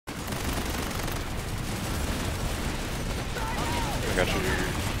I got you.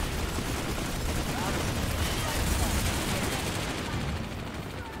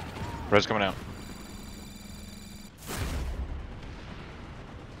 Res coming out.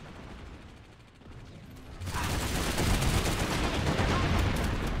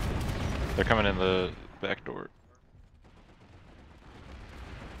 They're coming in the back door.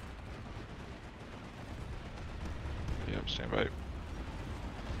 Yep, stand by.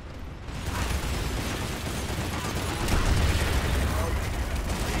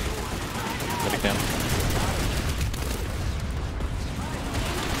 Medic down.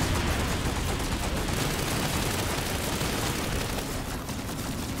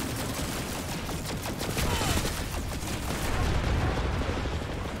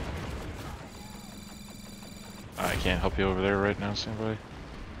 I can't help you over there right now, stand by. I'll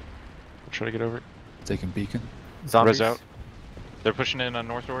try to get over it. Taking beacon. Zombies. Res out. They're pushing in on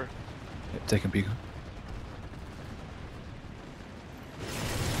north door. Yep, taking beacon.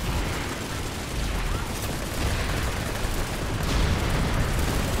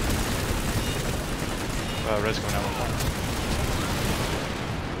 Res going out one more.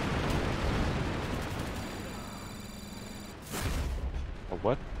 A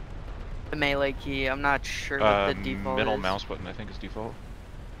what? The melee key, I'm not sure what the default middle is. mouse button I think is default.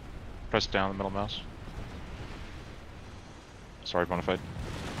 Press down the middle mouse. Sorry, Bonafide.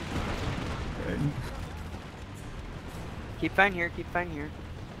 Keep fine here, keep fine here.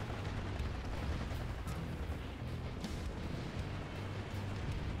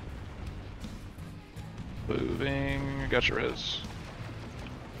 Moving. Got your res.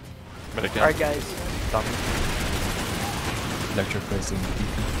 Medic down. Alright guys. Zombies. Electric facing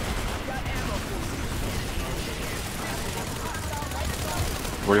beacon.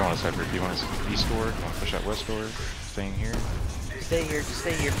 Where do you want us, Edward? Do you want us east door? Do you want to push out west door? Staying here? Stay here, just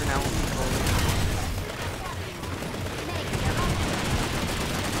stay here for now.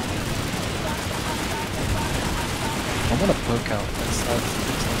 I want to poke out that side.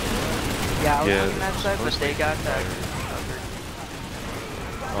 Yeah, I was Yeah, looking that side, but they got that covered.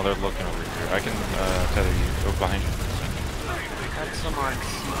 Oh, they're looking over here. I can tether you. Go behind you. Got some on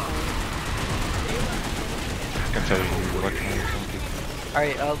I can tether you. Electronic.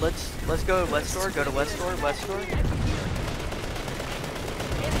 Alright, let's go west door, go to west door, west door.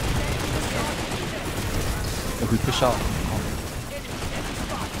 If we push out,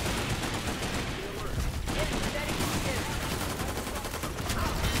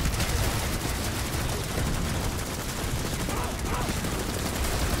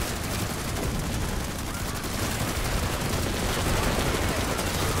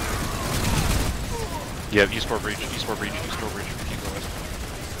 Yeah, eastport breach, eastport breach, eastport breach. Keep going west.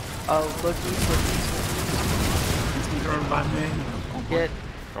 Oh, look east, look east. Get,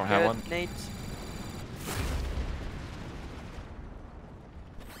 Don't have one. Nades.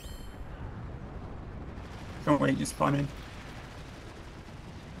 Don't wait, just spawn in.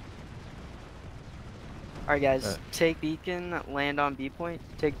 Alright guys, take beacon, land on B point.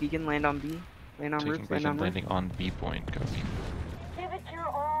 Take beacon, land on B. Land on Taking roof, land on beacon, roof. landing on B point. Copy. Give it your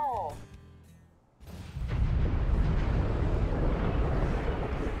all.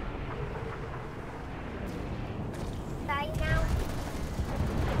 Night now.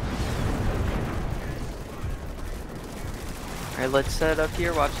 Alright, let's set up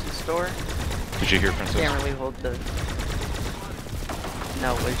here, watch this door. Did you hear Princess? Can't really hold the...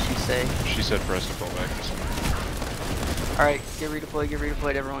 No, what did she say? She said for us to fall back. Alright, get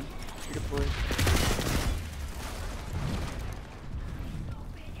redeployed everyone. Redeployed.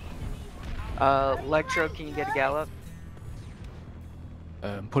 Electro, can you get a gallop?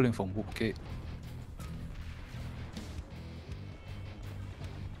 pulling from Whoop Gate.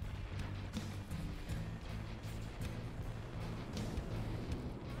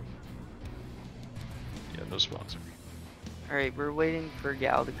 Yeah, no spawns. Alright, we're waiting for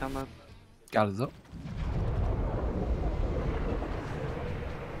Gal to come up. Gal is up.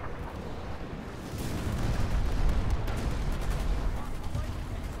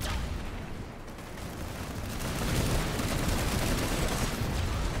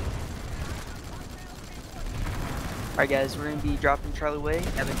 Alright guys, we're gonna be dropping Charlie Way.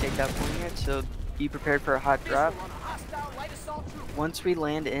 Haven't taken that point yet, so be prepared for a hot drop. Once we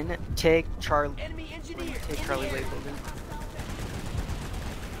land in, take Charlie Way building.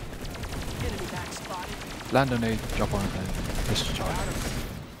 Land on A, drop on this charge.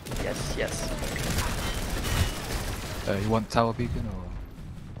 Yes, yes. You want tower beacon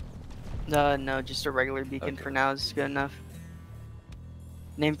or? No, just a regular beacon Okay. for now is good enough.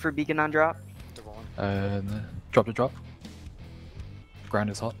 Name for beacon on drop? Drop the drop. Ground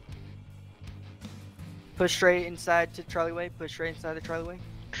is hot. Push straight inside to Charlie Way. Push straight inside the Charlie Way.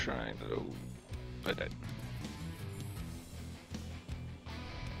 Trying to. I died.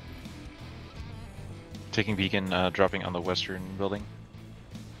 Taking beacon, dropping on the western building.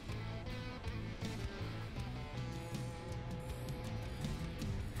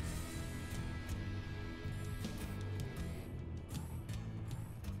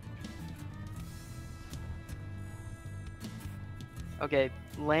 Okay,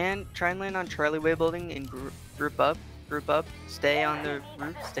 try and land on Charlie Way building and group up, stay on the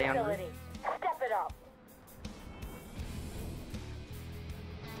roof, stay on the roof. Step it up.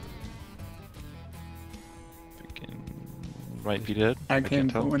 Beacon might be dead. I can't came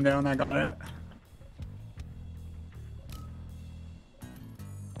tell. one down, I got it.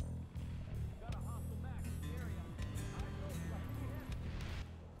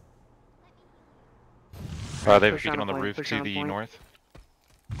 They have a Push on beacon a on the point, roof push to on a the point. north.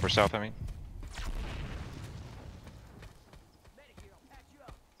 Or south, I mean.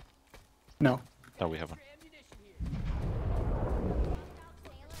 No. Oh, we have one.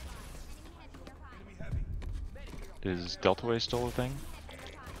 Is Delta Way still a thing?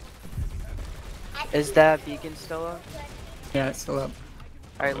 Is that beacon still up? Yeah, it's still up.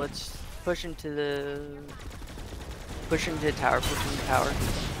 Alright, let's push into the... Push into the tower, push into the tower.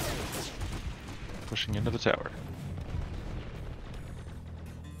 Pushing into the tower.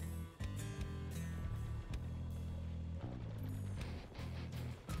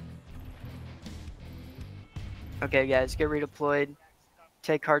 Okay guys, get redeployed.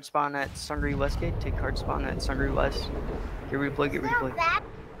 Take hard spawn at Sungri Westgate, take hard spawn at Sungri West. Get redeployed, get redeployed.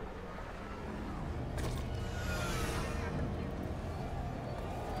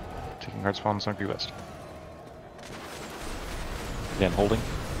 Taking hard spawn Sunky West. Again, holding.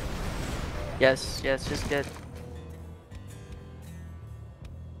 Yes, just get...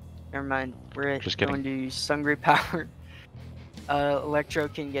 Never mind, we're Just going to Sungri Power. Electro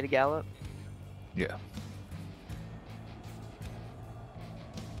can get a gallop. Yeah.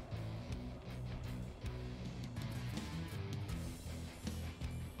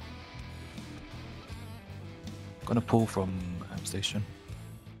 Gonna pull from station.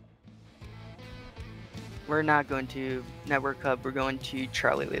 We're not going to Network Hub, we're going to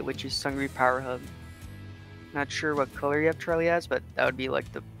Charlie Way, which is Sungri Power Hub. Not sure what color you have Charlie as, but that would be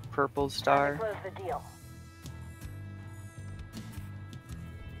like the purple star. Close the deal.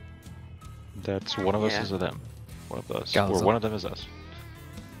 That's one of us Yeah. is a them. One of us. Gals Or one of them is us.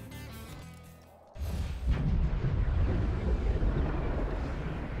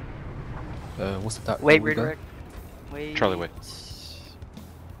 What's that? Wait, where we go? redirect. Wait. Charlie Way.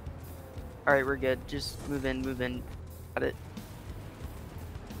 Alright, we're good. Just move in, move in. Got it.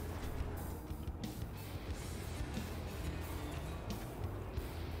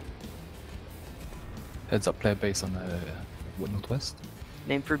 Heads up, player base on the northwest.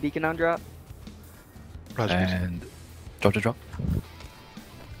 Name for beacon on drop. Raspberries. And drop.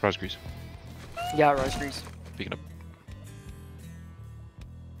 Raspberries. Yeah, Raspberries. Beacon up.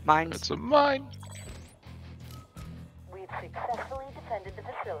 Mines. It's a mine! We've successfully defended the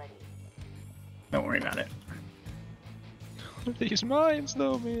facility. Don't worry about it. These mines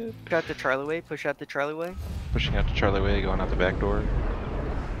though, man. Push out the Charlie Way, push out the Charlie Way. Pushing out to Charlie Way, going out the back door.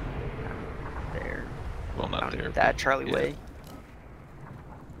 There. Well, not Down there. that but Charlie yeah. Way.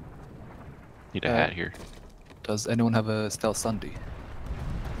 Need a hat here. Does anyone have a stealth Sunday?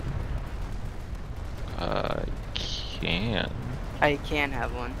 Can. I can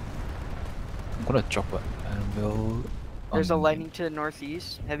have one. I'm gonna drop it and we'll. There's a lightning to the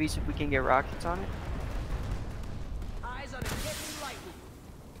northeast. Heavy, so if we can get rockets on it. Eyes on a deadly lightning.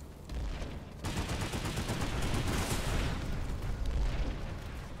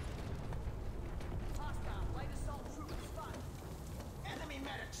 Hostile light assault trooper spotted. Enemy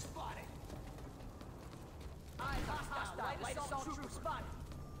medic spotted. Eyes on hostile light assault trooper spotted.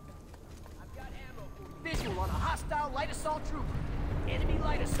 I've got ammo for you. Visual on a hostile light assault trooper. Enemy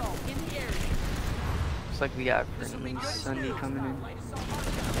light assault in the area. Looks like we got friendly Sunday coming in. Light assault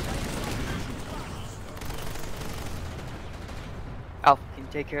hostile. Alpha can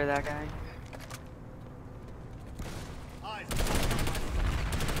take care of that guy.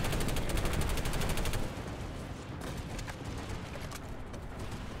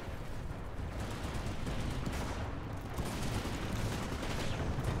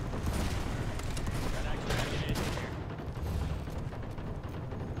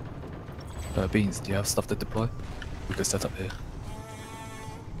 Beans, do you have stuff to deploy? We could set up here.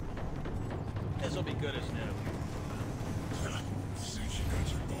 This'll be good as new.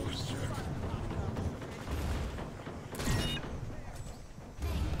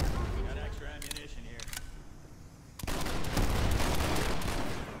 Got extra ammunition here.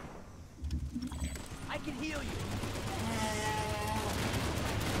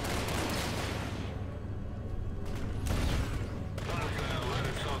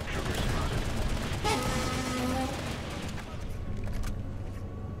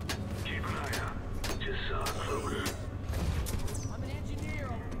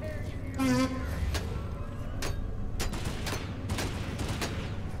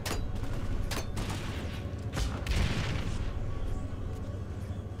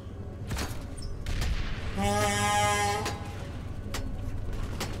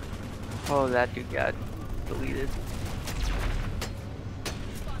 Oh, that dude got deleted.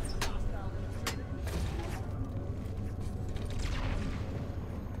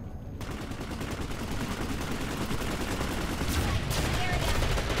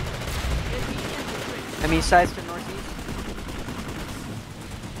 Enemy sides to northeast.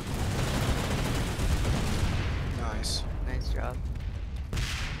 Nice. Nice job.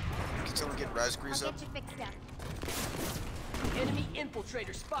 Can someone get res grease up? Enemy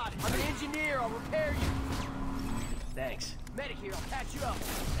infiltrator spotted. I'm an engineer. I'll repair you. Thanks. Medic here. I'll patch you up.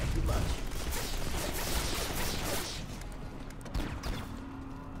 Thank you much.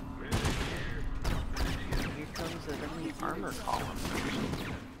 Here comes the enemy armor column.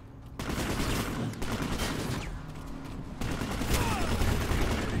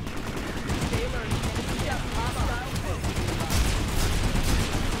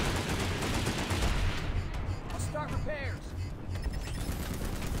 I'll start repairs.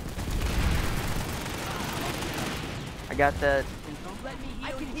 I got the Don't let me heal.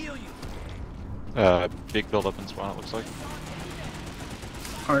 I can heal you. Big build up in spawn, it looks like.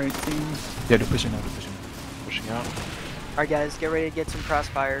 Alright, team. Yeah, they're pushing out, they're pushing out. Pushing out. Alright guys, get ready to get some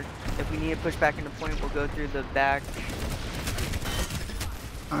crossfire. If we need to push back into point, we'll go through the back.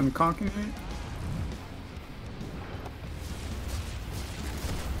 I'm conking it.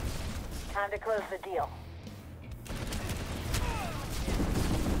 Time to close the deal.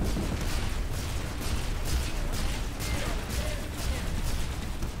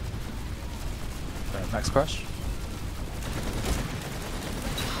 Max crush.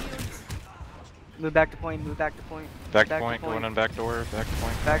 Move back to point, move back to point. Back to point, going in back door, back to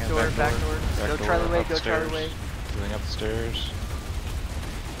point. Back going in door, back door. Go Charlie way, up go the Charlie stairs, way. Going up the stairs.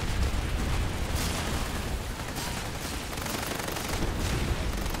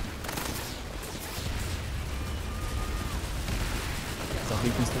 So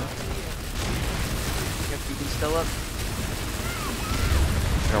beacon still. Yep, beacon still up.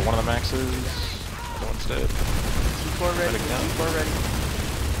 Got one of the maxes. Other one's dead. C4 ready, Medic down. C4 ready.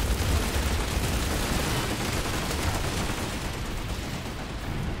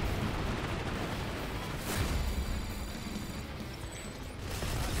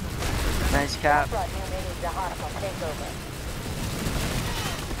 Nice cap. Brought new minis to hostile takeover.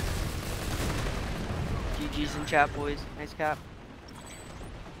 GG's in chat, boys. Nice cap.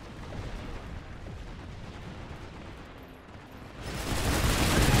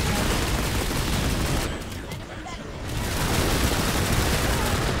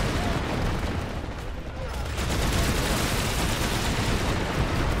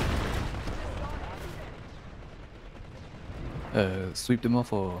 Sweep them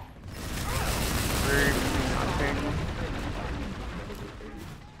off or We're not there anymore.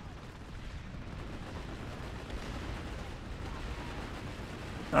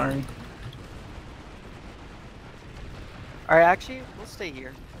 Sorry. Alright, actually, we'll stay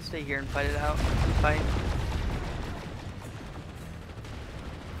here. We'll stay here and fight it out. Keep fighting.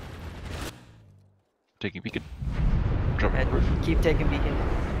 Taking beacon. Dropping And roof. keep taking beacon.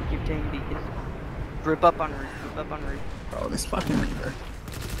 Keep taking beacon. Group up on roof. Group up on roof. Oh, this fucking Reaper.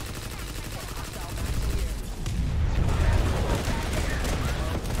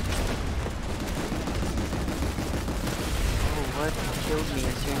 Oh, what killed me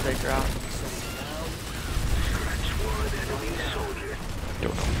as soon as I dropped?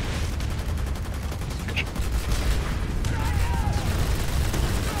 Don't know.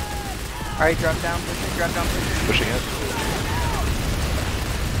 Alright, drop down, push it, drop down, push it. Pushing it.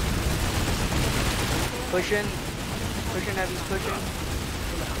 Pushing. Pushing, heavy's pushing.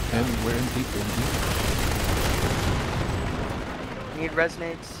 and we're in deep, we're in deep. Need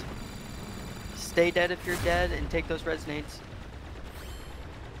resonates. Stay dead if you're dead and take those resonates.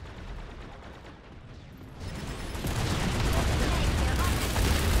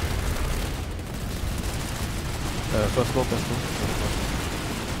 First floor, first floor.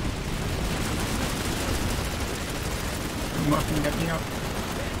 Come up and get me up.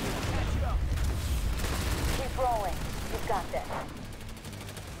 Keep rolling. You've got this.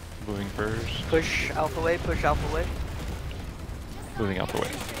 Moving first. Push alpha way, push alpha way. Moving out the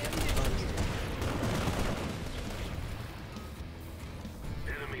way.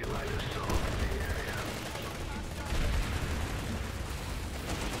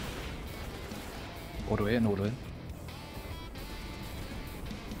 All the way in, all the way in.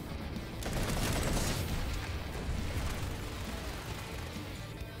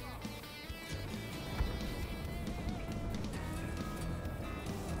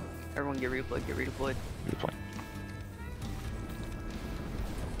 Everyone get redeployed, get redeployed. Good point.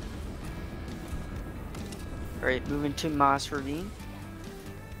 Alright, moving to Moss Ravine.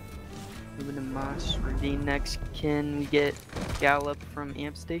 Moving to Moss Ravine next. Can we get Gallop from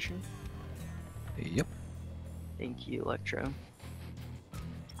Amp Station? Yep. Thank you, Electro.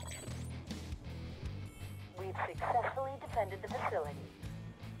 We've successfully defended the facility.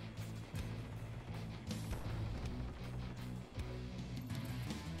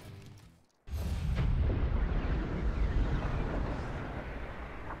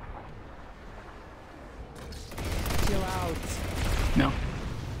 Chill out. No.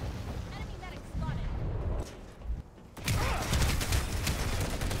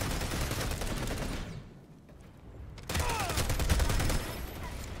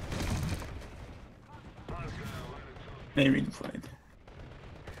 They redeployed.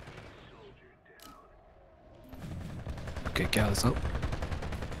 Okay, Gal's up.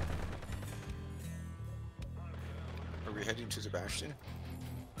 Are we heading to the Bastion?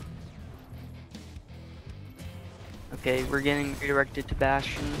 Okay, we're getting redirected to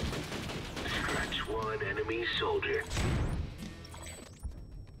Bastion. Scratch one enemy soldier.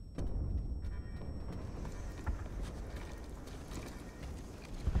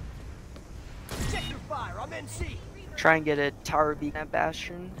 Check your fire. I'm NC. Try and get a tower beacon at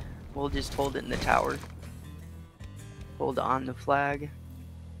Bastion. We'll just hold it in the tower. Hold on the flag.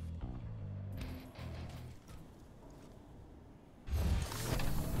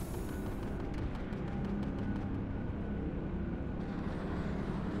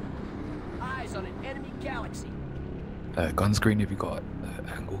 Eyes on an enemy galaxy. Gun screen if you got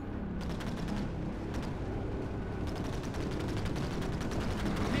angle.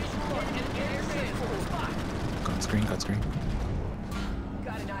 Visual on enemy air spot. Gun screen, gun screen.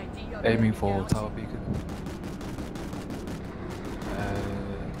 Got an ID on Aiming enemy for galaxy. tower beacon.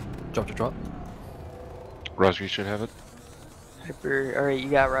 Drop to drop. Rosary should have it. Hyper. Alright, you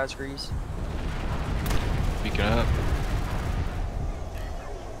got Raspberries. Beacon up.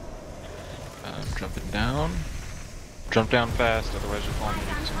 Jumping down. Jump down fast, otherwise you're falling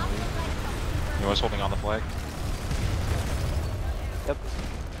into somebody. You was holding on the flag? Yep.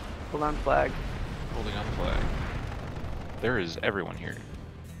 Hold on flag. Holding on the flag. There is everyone here.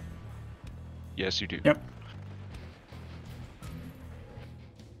 Yes, you do. Yep.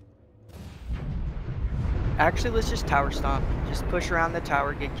 Actually, let's just tower stomp. Just push around the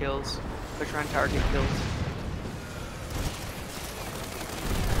tower, get kills. Push around tower, get kills.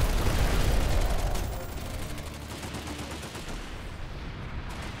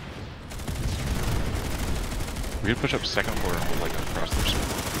 We could push up second floor and hold like across their circle.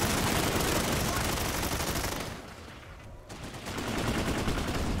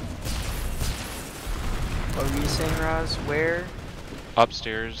 What were you saying, Roz? Where?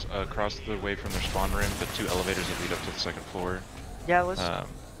 Upstairs, across the way from their spawn room, the two elevators that lead up to the second floor. Yeah, let's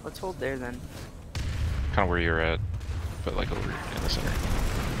hold there then. Kind of where you're at, but like over in the center.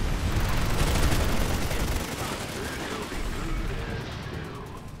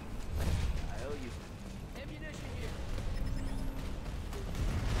 I owe you. Ammunition here.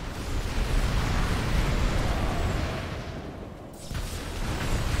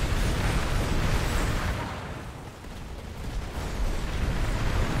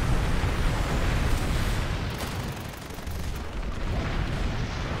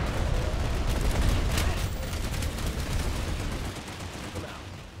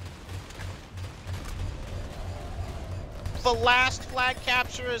 The last flag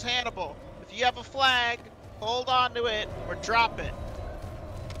capture is Hannibal. If you have a flag, hold on to it or drop it.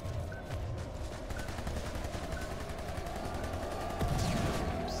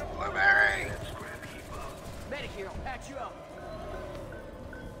 Blueberry! Medic here. I'll patch you up.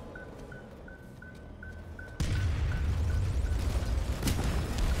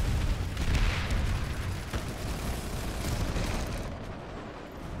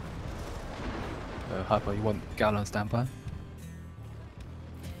 Hyper, you want Gal on standby?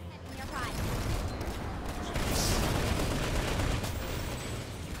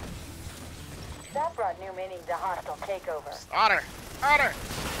 That brought new meaning to hostile takeover. Otter! Otter!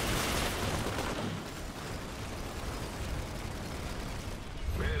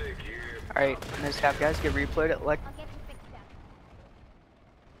 Medic here. Alright, nice cap guys, get redeployed at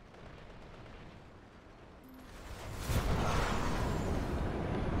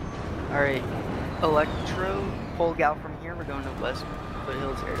Alright, Electro, pull Gal from here, we're going to West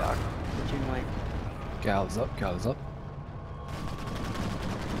Foothills Air Dock. June White. Gal's up, Gal's up.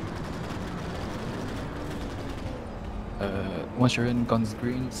 Once you're in guns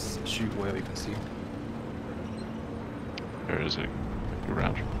greens, shoot wherever you can see. There is a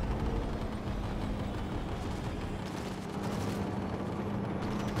round.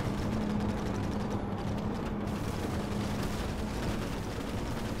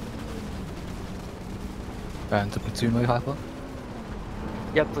 Going to platoon way hyper.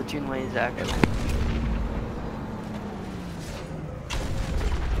 Yep, platoon way is actually. So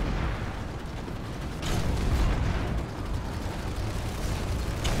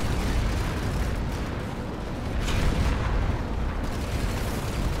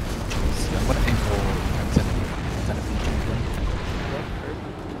I'm gonna aim for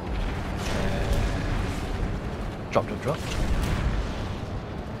drop.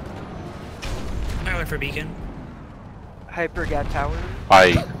 I went for beacon. Hyper got tower.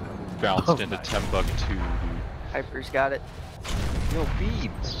 I bounced into Timbuktu. Hyper's got it. Yo,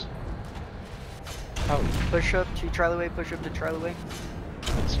 beams. How? Push up to Charlie way, push up to Charlie way.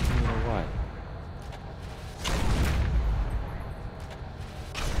 That's you know what?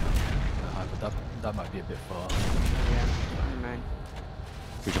 But that might be a bit far. Yeah, never mind.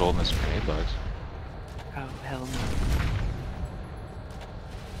 We could hold in this grenade box. Oh, hell no.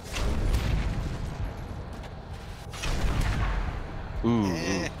 Ooh.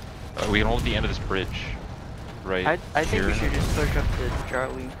 We can hold the end of this bridge. Right I think here. we should just push up to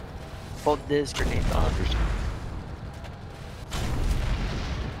Charlie. Hold this grenade off.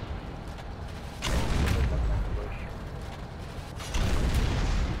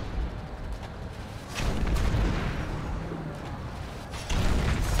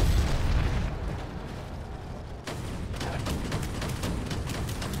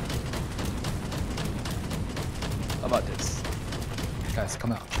 How about this? Guys,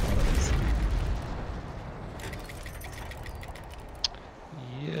 come out. How about this?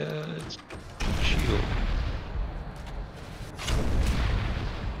 Yeah, it's shield.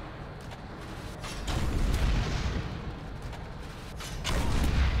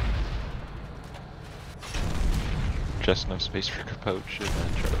 Just enough space for Capoche and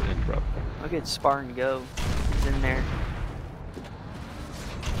then Charlie and drop. Look at Spar and go. He's in there.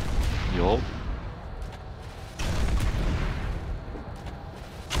 You'll.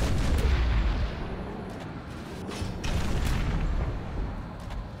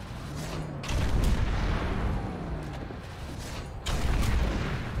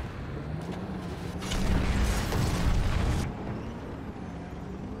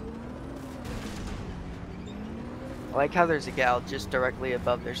 I like how there's a gal just directly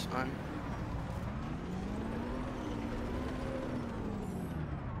above their spawn.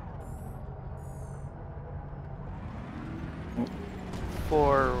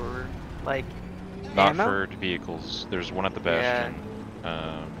 For like Not ammo? for vehicles. There's one at the bastion.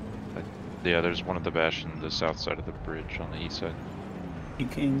 Yeah, there's one at the bastion, the south side of the bridge on the east side. You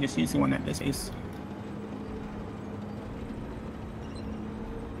can just use the one at this base.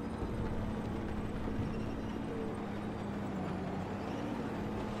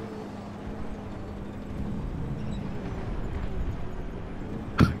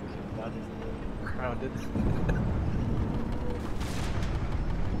 Grounded.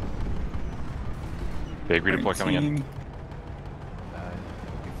 Big redeploy coming in. It'll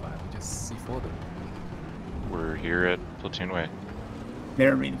be fine. We just C4 them. We're here at Platoon Way.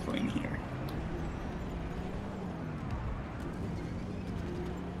 They're redeploying here.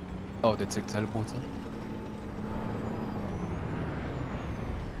 Oh, they took teleporter.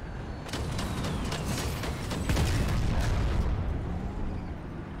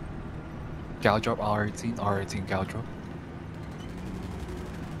 Gal drop R18 gal drop.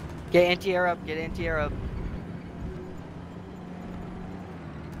 Get anti-air up, get anti-air up.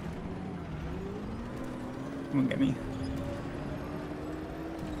 Come on, get me.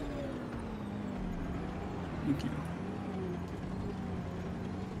 Thank you.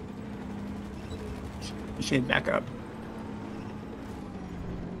 You should back up.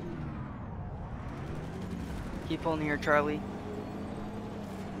 Keep pulling here, Charlie.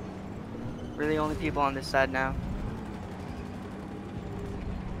 We're the only people on this side now.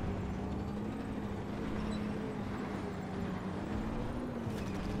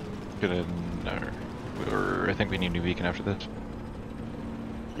 Gonna, or I think we need new beacon after this.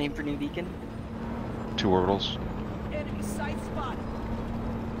 Name for new beacon? 2 orbitals. Enemy sight spotted.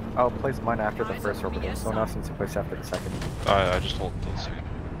 I'll place mine after the first orbital. Someone else needs to place after the second. I just hold until the second.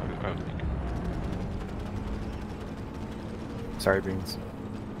 I would think. Sorry, Beans.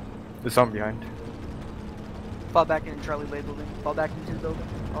 There's someone behind. Fall back in Charlie Way building. Fall back into the building.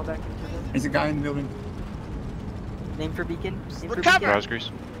 Fall back into the building. There's a guy in the building. Name for beacon? Name for Recover! beacon? Raspberries.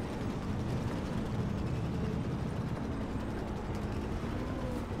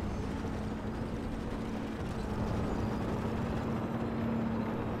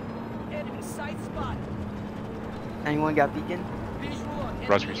 Enemy sight spotted. Anyone got beacon? Visual on enemy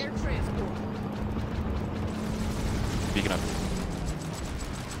Raspberries. air transport. Beacon up.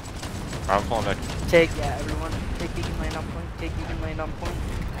 I'm falling back. Everyone. Take beacon land on point. Take beacon land on point.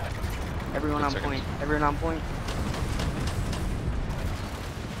 Everyone 10 on seconds. point. Everyone on point.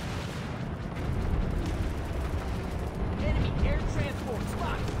 Enemy air transport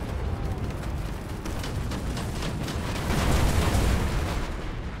spotted.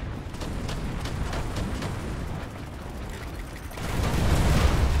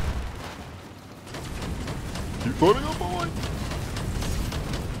 Keep putting up, boy.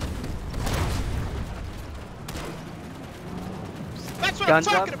 That's what Guns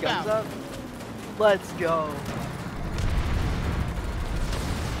I'm up, talking guns about. up. Let's go.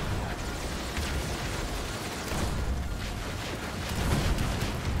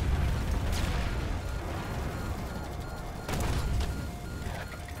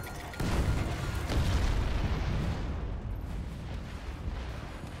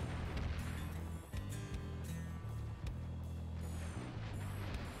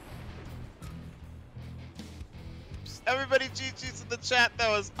 Everybody GG's in the chat. That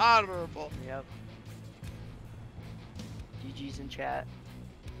was honorable. Yep. GG's in chat.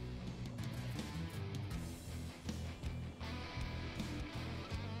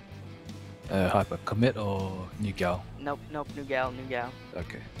 Hyper, commit or new gal? Nope, nope, new gal, new gal.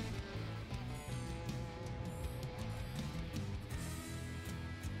 Okay.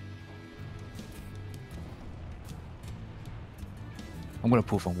 I'm gonna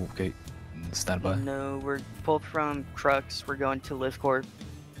pull from Wolfgate and stand by. No, we're pulled from Crux. We're going to Lift Corp.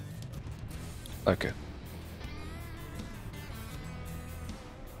 Okay.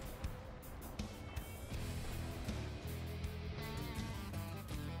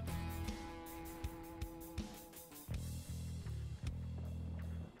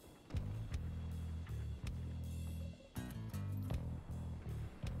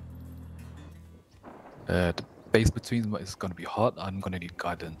 The base between them is gonna be hot. I'm gonna need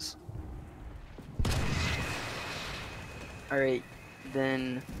guidance. Alright,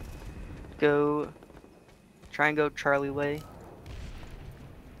 then go. Try and go Charlie Way.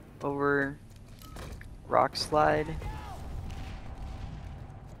 Over Rock Slide.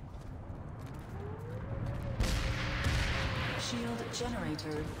 Shield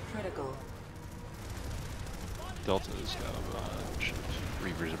generator critical. Delta's got a bunch of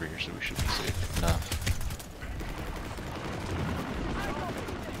Reavers over here, so we should be safe enough.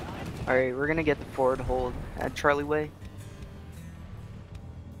 Alright, we're gonna get the forward hold at Charlie Way.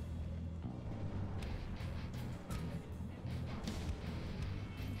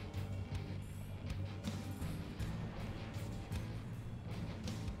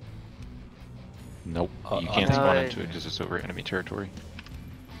 Nope, you can't no. spawn into it because it's over enemy territory.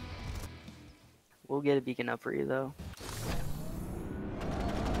 We'll get a beacon up for you though.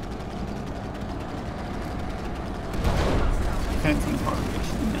 Fencing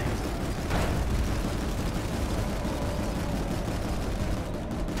formation next.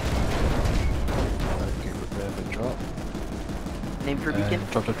 Okay, prepare for drop. Name for beacon?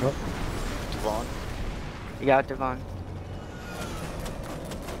 Drop the drop. Devon. You got Devon.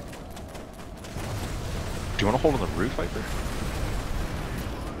 Do you want to hold on the roof, Viper?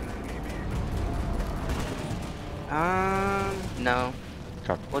 No.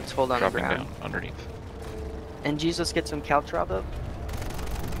 Let's hold on the Dropping ground. down underneath. And Jesus, get some caltrop up.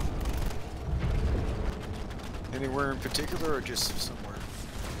 Anywhere in particular or just somewhere?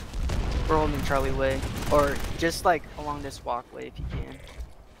 We're holding Charlie Way. Or just like along this walkway if you can.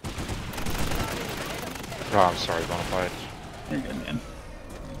 Oh, I'm sorry, Bonafide. You're good, man.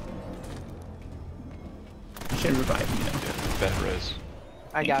 You should revive me though. Yeah, bad res.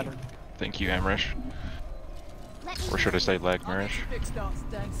 I got him. Thank you, Amrish. Or should I say Lagmarish? Fixed up.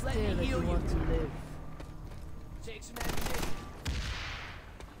 Thanks. Let me heal you. Take some ammunition.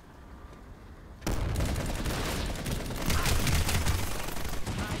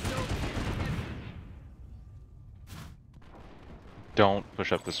 Don't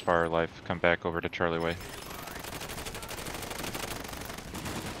push up this far, Life. Come back over to Charlie Way.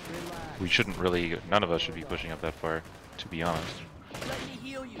 We shouldn't really, none of us should be pushing up that far, to be honest. Let me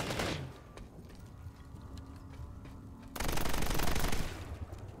heal you.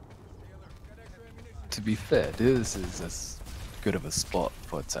 To be fair, this is as good of a spot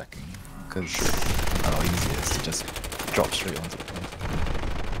for attacking because how easy it is to just drop straight onto the point.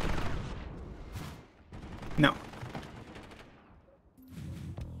 No.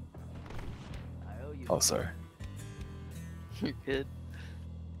 Oh, sorry. You're good.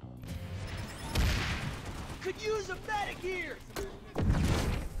 Could use a medic here.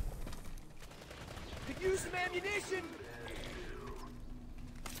 Could use some ammunition.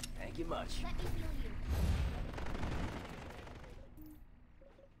 Thank you much.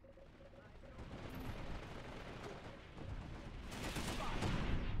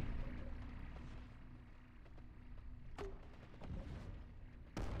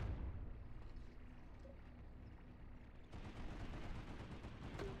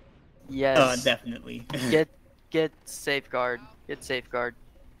 Yes. Definitely. Get safeguard. Get safeguard.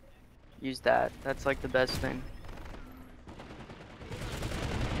 Use that. That's like the best thing.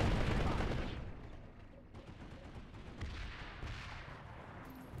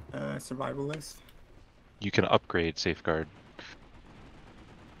 Survival list. You can upgrade safeguard.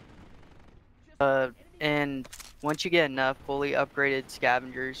 And once you get enough fully upgraded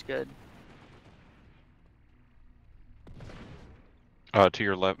scavengers, good. To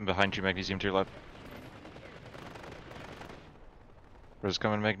your left, behind you, magnesium to your left. Res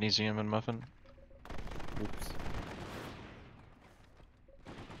coming, magnesium and muffin. Oops.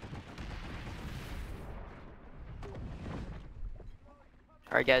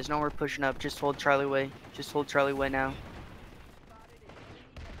 Alright guys, no more pushing up. Just hold Charlie Way. Just hold Charlie Way now.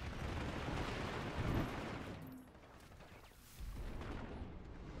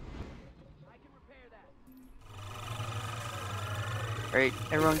 Alright,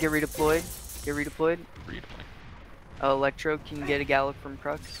 everyone get redeployed. Get redeployed. Electro, can you get a Gallic from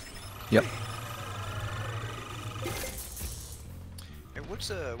Crux? Yep. And what's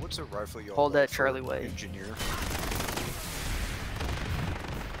a rifle y'all Hold like that for Charlie Way. Engineer?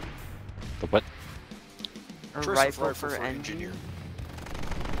 The what? A Choice of rifle for engineer.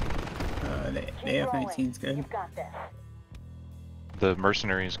 The F-19's good. You've got this. The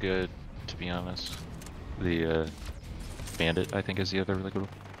mercenary is good, to be honest. The bandit, I think, is the other really good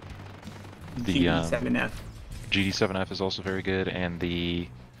one. The GD7F. GD7F is also very good, and the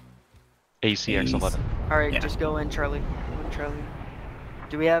ACX11. Alright, Yeah. just go in, Charlie. Go in, Charlie.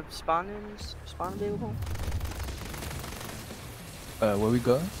 Do we have spawn available? Where we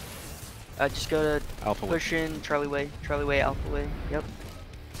going? Just go to Alpha Way. push in Charlie Way, Alpha Way. Yep.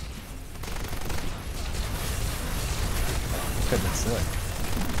 Goodness sake.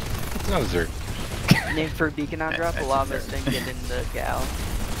 It's not a Zerg. Name for beacon on drop. A lot of us didn't get in the gal.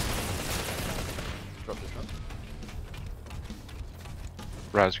 Drop this one.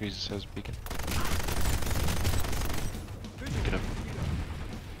 Razgrees has beacon. Pick it up.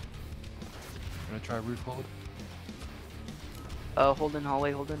 Gonna try roof hold. Hold in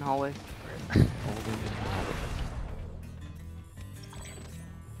hallway, hold in hallway.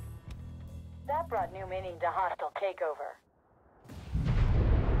 That brought new meaning to hostile takeover.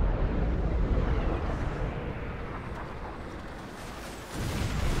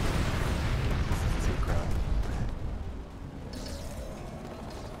 Too crowded.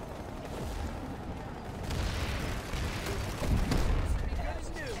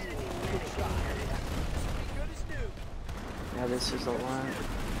 Yeah, this is a lot.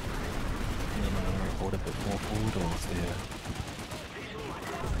 Hold a bit more forward or stay here?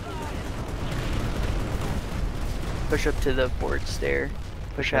 Push up to the forward stair.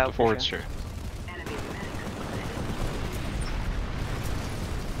 Push out. The forward push out. stair.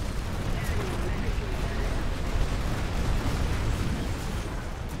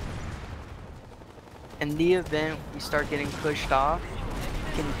 In the event we start getting pushed off,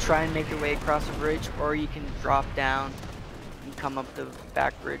 you can try and make your way across the bridge, or you can drop down and come up the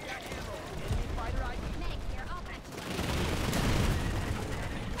back bridge.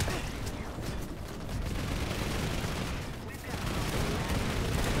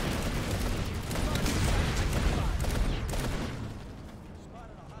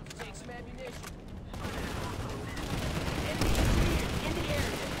 Take some ammunition. Enemy engineer in the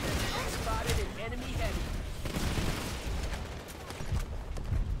area. Spotted an enemy heavy.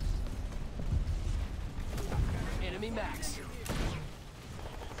 Enemy max.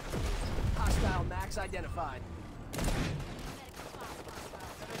 Hostile max identified.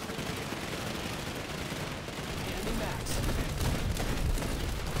 Enemy max.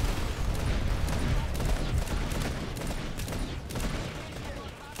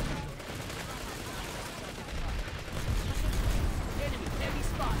 Enemy heavy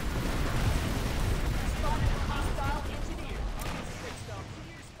spot. Spotted a hostile engineer. Fixed up.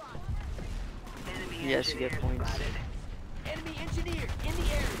 Clear spot. Yes, you get points. Enemy engineer in the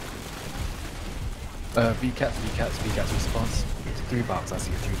area. VCATS response. It's $3, I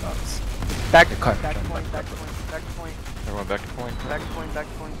see $3. Back, They're cut. back point, back point, back point, Everyone back to point. back point, back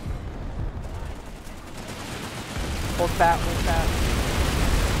point. Hold fat, hold fat.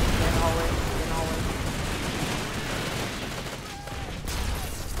 In hallway, in hallway.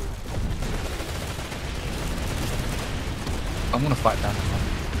 I'm gonna fight down the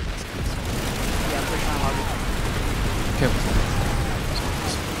Yeah, push on lobby. Careful.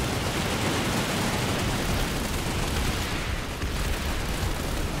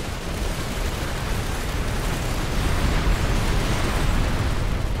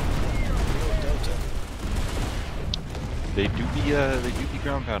 Delta. They do be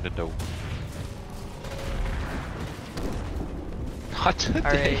ground pounded though. Not today,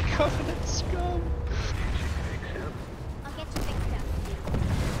 Alright. Covenant scum. I'll get you fixed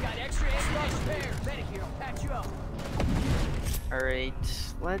up. Got extra ammunition there. Medic here, I'll patch you up. Alright,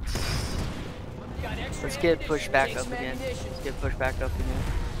 let's Got extra get ammunition. pushed back Take up some again. ammunition. Let's get pushed back up again.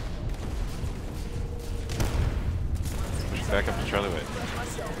 Back up to Charlie Way.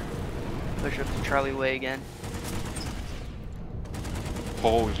 Push up to Charlie Way again.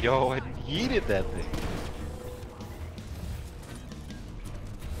 Oh, yo, I yeeted that thing.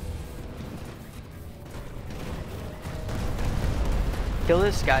 Kill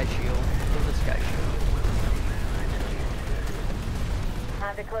this sky shield. Kill this sky shield.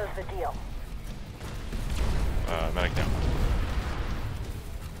 Time to close the deal. Medic down.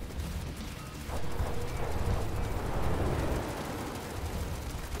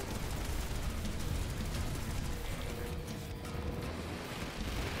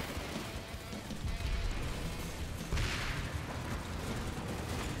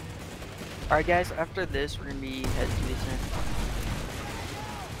 Alright guys, after this we're gonna be heading to the center.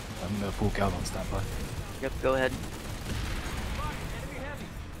 I'm gonna full gal on standby. Yep, go ahead.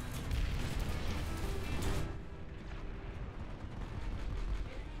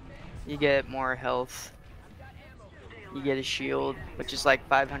 You get more health. You get a shield, which is like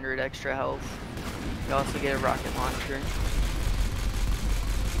 500 extra health. You also get a rocket launcher.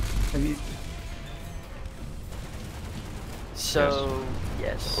 Have you? So,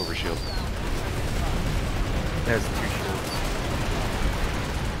 yes. Overshield. There's 2 shields.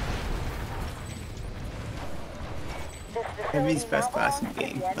 Heavy's best class in the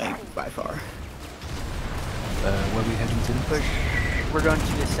game, like by far. Where are we heading to? Push. We're going to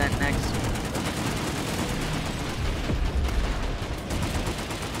descent next.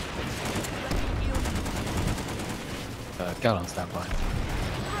 Gal on standby.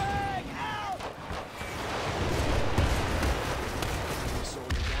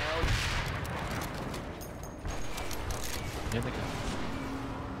 Here they go.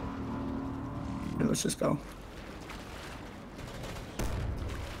 Yeah, let's just go.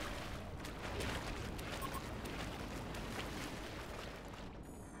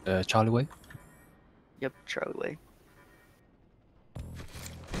 Charlie Way. Yep, Charlie Way.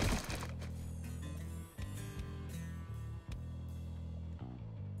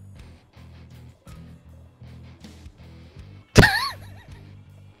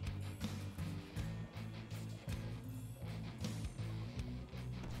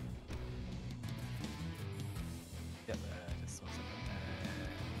 Yep, just 1 second.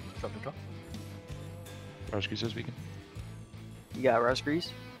 Drop the drop. Rosky says beacon. You got Rust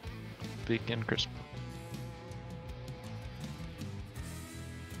Grease? Beacon crisp.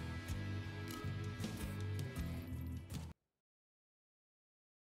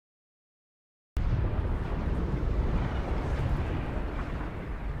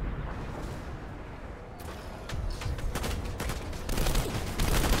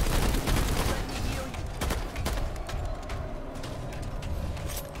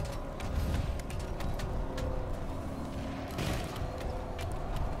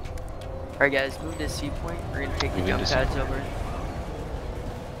 Alright guys, move to C point. We're gonna take the Moving jump to C pads point. over.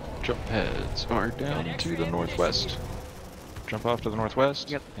 Jump pads are down to the northwest. Jump off to the northwest.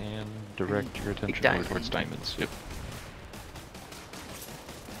 Yep. And direct your attention diamond. over towards diamonds. Yep.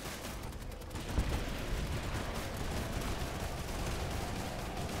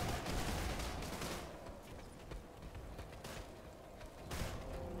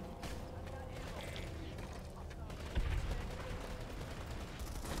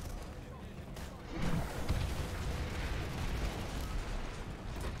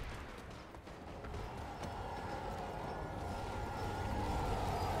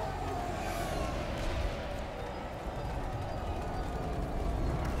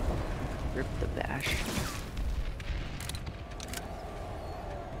 Rip the bash.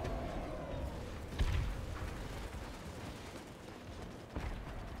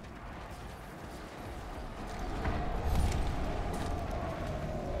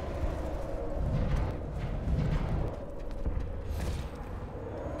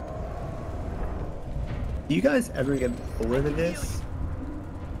 Do you guys ever get bored of this?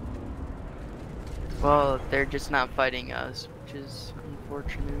 Well, they're just not fighting us, which is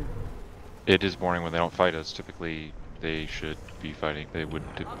unfortunate. It is boring when they don't fight us. Typically, they should be fighting. They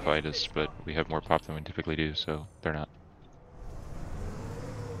wouldn't fight us, but we have more pop than we typically do, so they're not.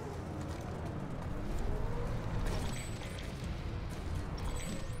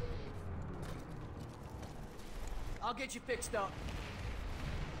 I'll get you fixed up.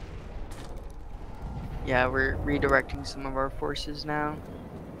 Yeah, we're redirecting some of our forces now.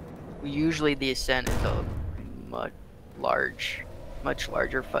 Usually the ascent is a much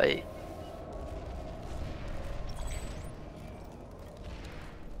larger fight.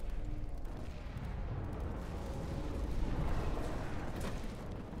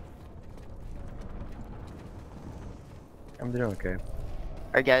 I'm doing okay.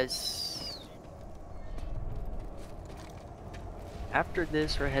 Alright guys. After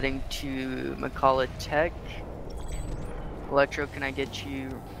this we're heading to McCullough Tech. Electro, can I get you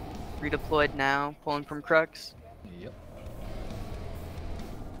redeployed now, pulling from Crux? Yep.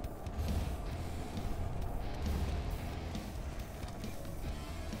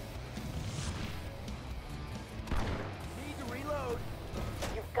 Need to reload.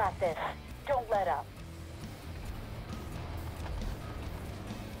 You've got this. Don't let up.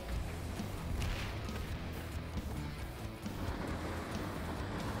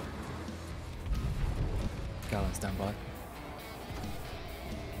 Gallon standby.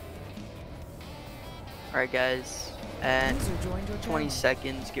 Alright guys, at 20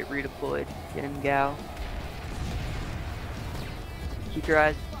 seconds, get redeployed. Get in Gal. Keep your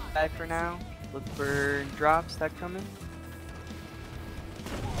eyes back for now. Look for drops that come in.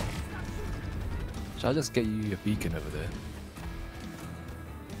 Should I just get you a beacon over there?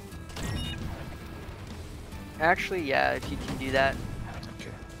 Actually, yeah, if you can do that.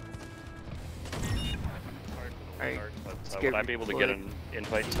 Okay. Alright, would I be able to get an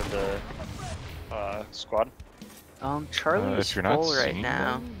invite to the squad? Charlie is if you're not full right seeing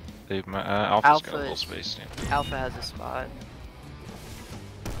now. them, they've Alpha's got a little space. Yeah. Alpha has a spot.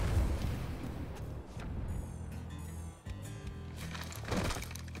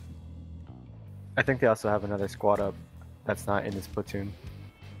 I think they also have another squad up that's not in this platoon.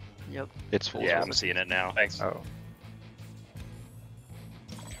 Yep. It's full. Yeah, I'm seeing it now. Thanks. Oh.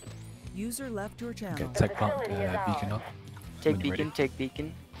 User left your channel. Get tech pump beacon up. Take When you're beacon, ready. take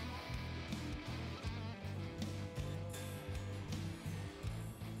beacon.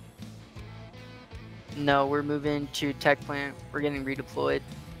 No, we're moving to tech plant. We're getting redeployed.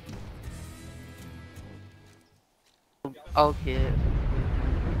 I'll get.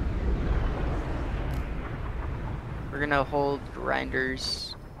 We're gonna hold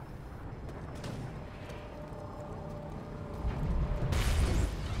grinders.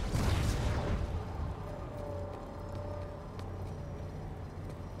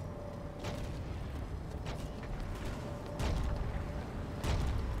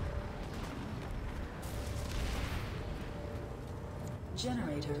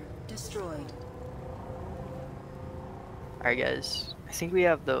 Generator destroyed. Alright guys, I think we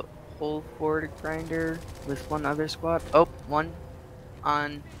have the whole forward grinder with one other squad. Oh, one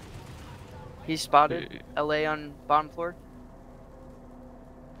on. He's spotted. LA on bottom floor.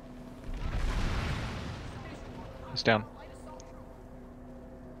 It's down.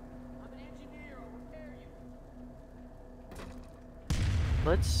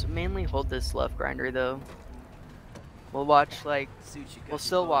 Let's mainly hold this left grinder though. We'll watch we'll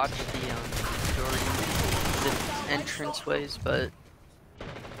still watch the entranceways, but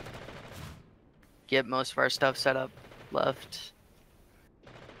get most of our stuff set up left.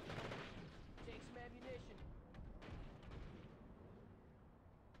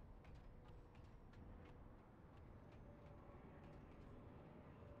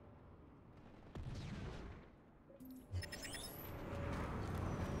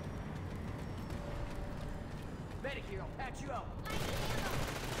 Medic here, I'll patch you up.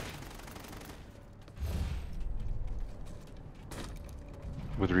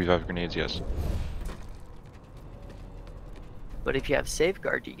 With revive grenades, yes. But if you have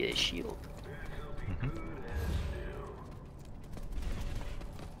safeguard, you get a shield.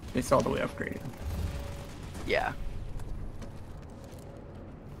 It's all the way upgraded. Yeah.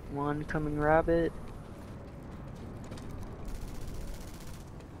 One coming rabbit.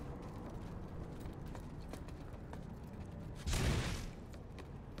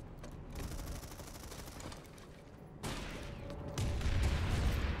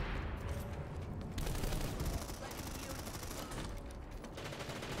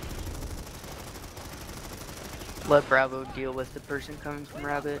 Let Bravo deal with the person coming from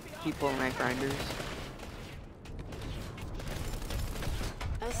Rabbit. Keep pulling that grinders.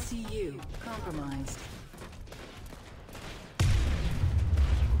 SCU compromised.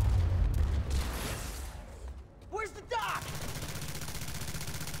 Where's the dock?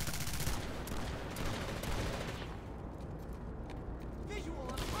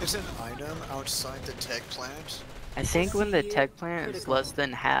 Is an item outside the tech plant? I think when the tech plant is less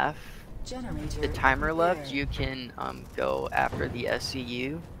than half the timer left, you can go after the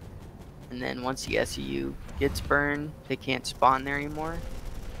SCU. And then once the SEU gets burned, they can't spawn there anymore.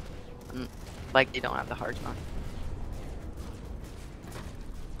 Like, they don't have the hard spawn.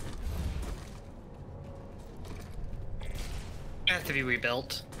 It has to be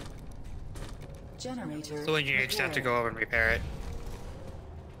rebuilt. Generator. So engineers just have to go over and repair it.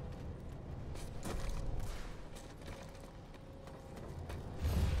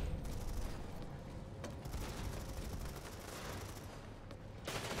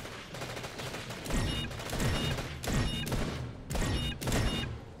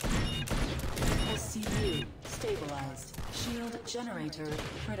 SCU stabilized. Shield generator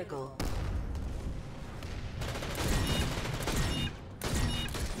critical.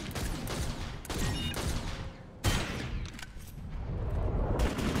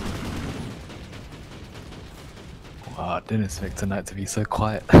 Wow, I didn't expect tonight to be so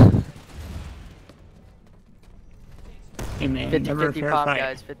quiet. Hey man, never a 50-50 fair pop, fight.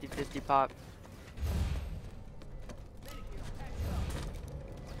 guys. 50-50 pop.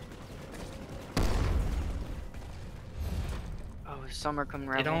 Oh, summer coming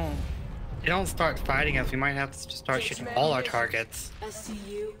around. They don't start fighting us. We might have to start shooting all our targets.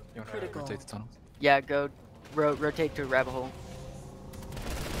 SCU critical. Rotate the tunnel. Yeah, go rotate to rabbit hole.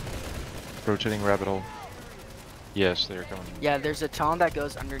 Rotating rabbit hole. Yes, they're coming. Yeah, there's a tunnel that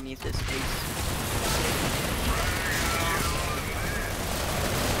goes underneath this base.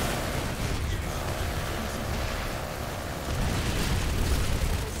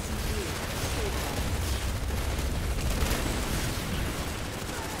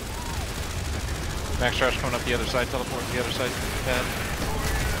 Max Trash coming up the other side, teleport to the other side pad.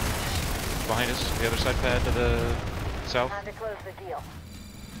 Behind us, the other side pad to the south. Time to close the deal.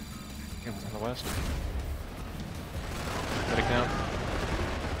 On the west. Medic down.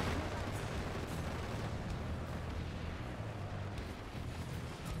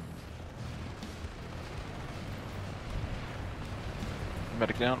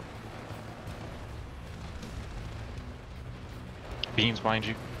 Medic down. Beans behind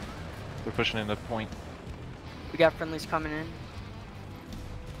you. They're pushing in the point. We got friendlies coming in.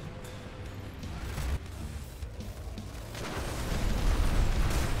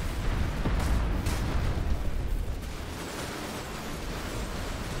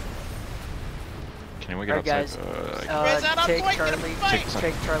 Can we get Alright, guys. outside? Take point, Charlie. get him fight.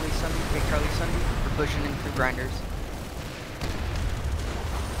 Take Charlie Sunday. Take Charlie Sunday. We're pushing in through grinders.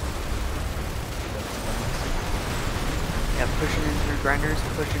 Yeah, pushing in through grinders.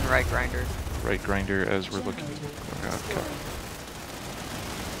 Pushing right grinder. Right grinder as we're looking. Okay.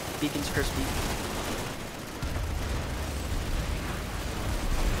 Beacon's crispy.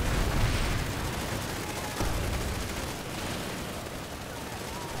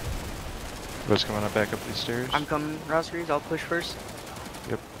 What's coming up back up these stairs? I'm coming, Rosgreaves. I'll push first.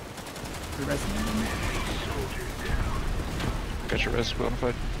 Yep. The resident in there. Got your rest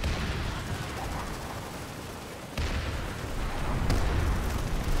qualified.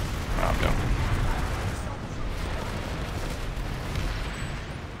 I'm down.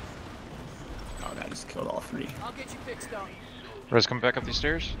 Oh, that just killed all three. I'll get you fixed up. Res coming back up these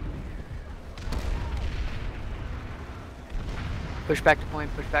stairs. Push back to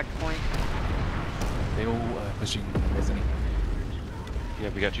point. Push back to point. They all pushing resident. Yeah,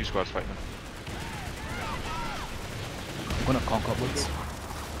 we got two squads fighting them. I'm gonna conk upwards.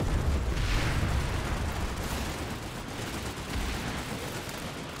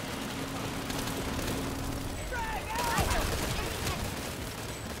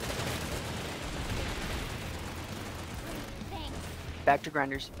 Back to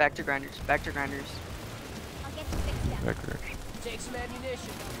grinders. Back to grinders. Back to grinders. I'll get you fixed up. Back direction. Take some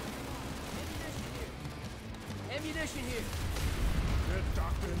ammunition. Ammunition here. Good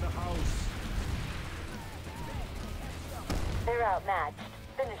doctor in the house. They're outmatched.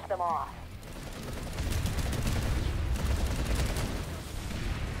 Finish them off.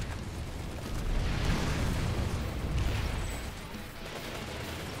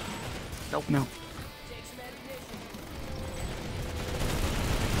 Nope. No. Take some ammunition.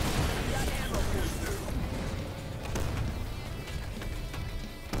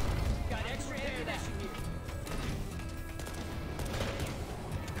 Got extra ammunition here.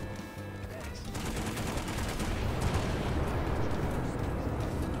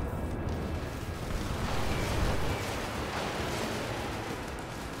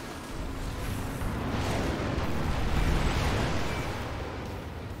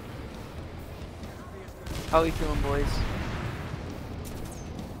 How we feeling, boys?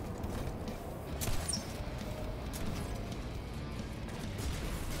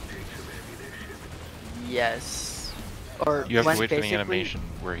 Yes. Or You have Glenn to wait for the basically- animation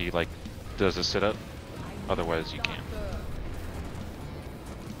where he like does a sit up. Otherwise, you can't.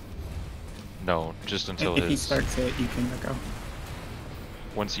 No, just until If he his. starts it, you can let go.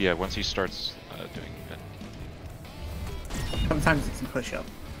 Once he starts doing it. Sometimes it's a push up.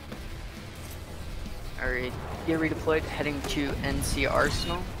 Alright, get redeployed, heading to NC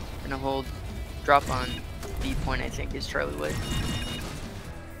Arsenal. Gonna hold drop on B point, I think, is Charlie Way.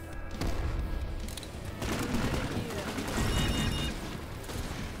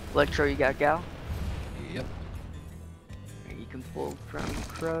 Electro, you got Gal? Yep. You can pull from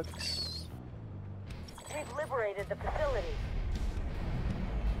Crux. We've liberated the facility.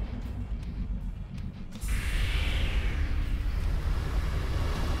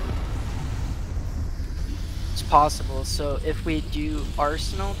 It's possible. So if we do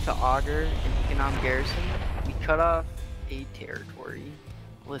Arsenal to Augur and Economic Garrison, we cut off a territory,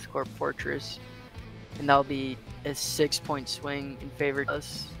 Lithcorp Fortress, and that'll be a 6-point swing in favor of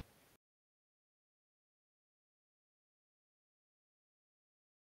us.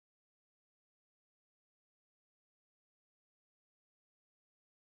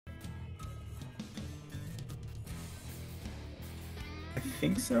 I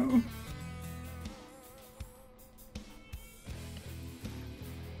think so.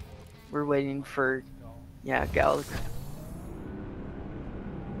 We're waiting for, yeah, Gal.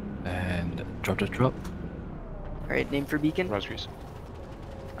 And drop. Alright, name for beacon. Rosries.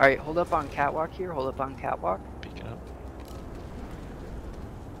 Alright, hold up on catwalk here, hold up on catwalk. Beacon up.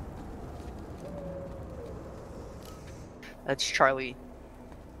 That's Charlie.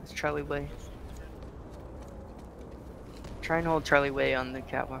 That's Charlie Way. Try and hold Charlie Way on the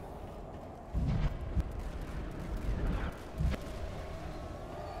catwalk.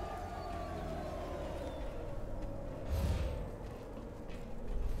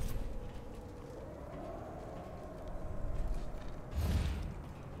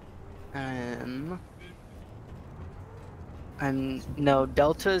 No,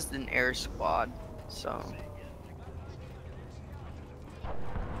 Delta is an air squad, so.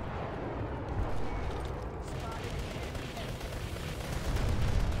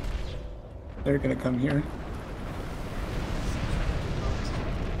 They're gonna come here.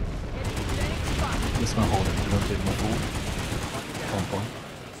 Just gonna hold it a little bit more forward.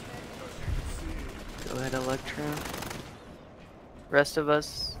 Go ahead, Electro. Rest of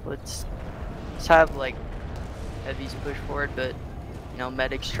us, let's have like heavies push forward, but you know,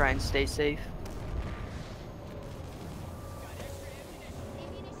 medics try and stay safe.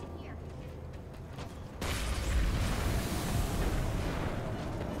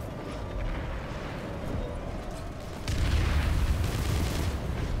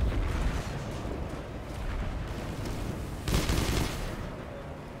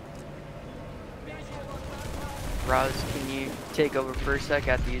 Roz, can you take over for a sec?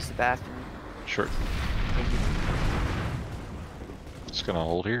 I have to use the bathroom. Sure. Thank you. Just gonna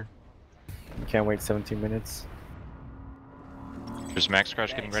hold here. You can't wait 17 minutes. There's Max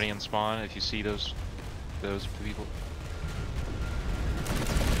Crash getting ready and spawn. If you see those people.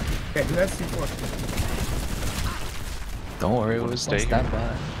 Okay, who has C4? Don't worry, We'll we'll stay stay here. stand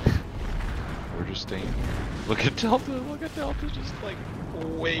by. We're just staying here. Look at Delta. Look at Delta, just like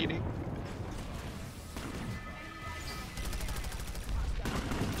waiting.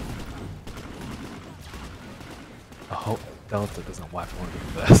 I hope Delta doesn't wipe one of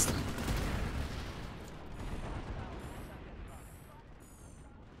the best.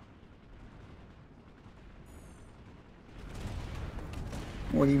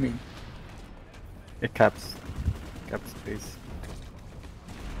 What do you mean? It caps space.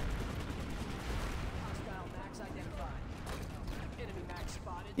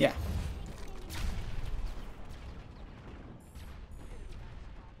 Yeah.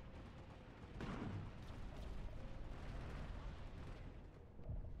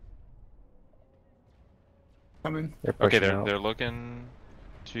 Coming. Okay, they're looking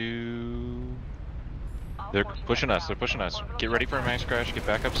to. They're pushing us. They're pushing us. Get ready for a Max Crash. Get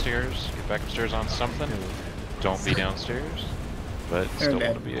back upstairs. Get back upstairs on something. Don't be downstairs, but still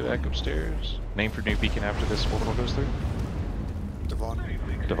want to be back upstairs. Name for new beacon after this orbital goes through. Devon.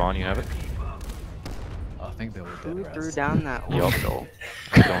 Devon, you have it. I think they were dead. Who rest. threw down that Yup. orbital?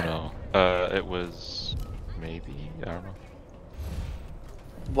 I don't know. It was maybe, I don't know.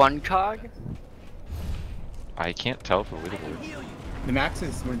 One cog? I can't tell for Wiggleboard. The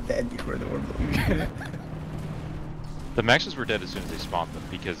Maxes were dead before the orbital. The Maxes were dead as soon as they spawned them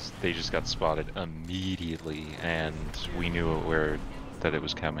because they just got spotted immediately, and we knew that it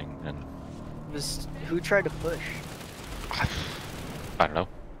was coming. And Who tried to push? I don't know.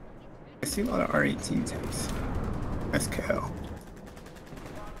 I see a lot of R18 tanks. SKL.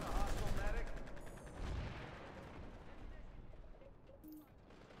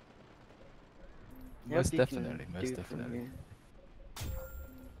 Most you can definitely, do most it from definitely. here.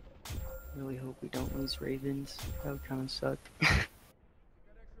 Really hope we don't lose Ravens. That would kind of suck.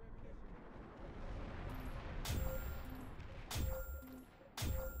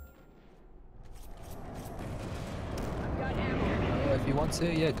 If you want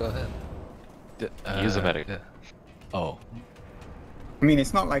to, yeah, go ahead. Use a medic. Yeah. Oh. I mean,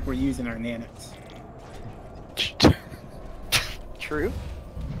 it's not like we're using our nanos. True.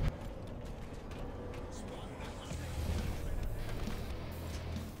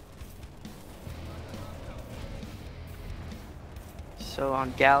 So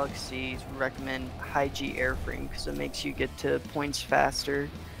on Galaxies, we recommend high G airframe because it makes you get to points faster.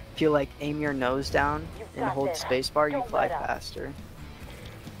 If you like aim your nose down and hold spacebar, you fly faster.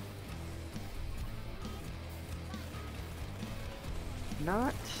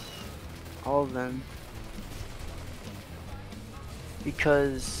 Not all of them,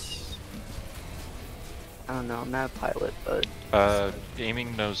 because I don't know, I'm not a pilot, but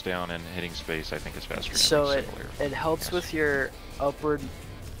aiming nose down and hitting space, I think is faster. so it helps with your upward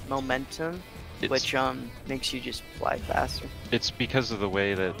momentum, which makes you just fly faster. It's because of the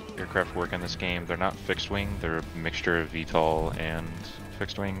way that aircraft work in this game. They're not fixed wing; they're a mixture of VTOL and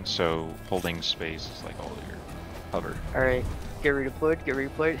fixed wing. So holding space is like all your hover. All right. Get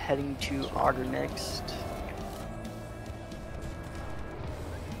redeployed, heading to Auger next.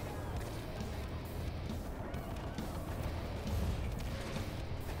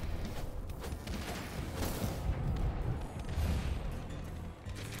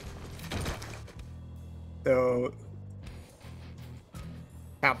 So,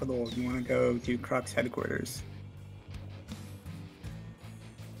 Capital, you want to go to Crux headquarters?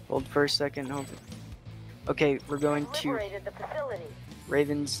 Hold for a second, hold it. Okay, we're going to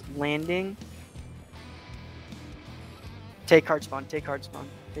Raven's Landing. Take hard spawn, take hard spawn,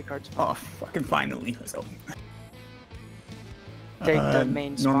 take hard spawn. Oh, fucking finally. Let's go. Take the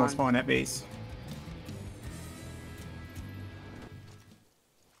main spawn. Normal spawn at base.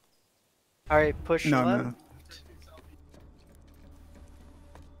 Alright, push No, left. no.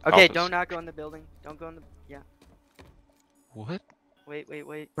 Okay, Office. don't not go in the building. Don't go in the... Yeah. What?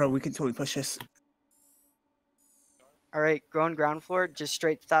 Wait. Bro, we can totally push this. Alright, go on ground floor, just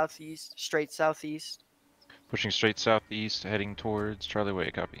straight southeast. Pushing straight southeast, heading towards Charlie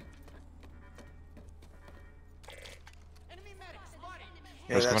Way. Copy.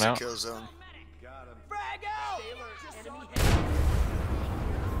 Yeah, First that's one a out. kill zone.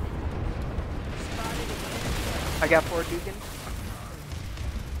 I got 4 Dukin.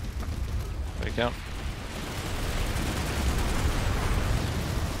 Body count.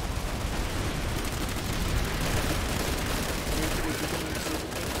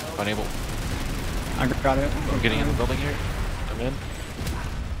 Unable. I got it. I'm getting in the building here. I'm in.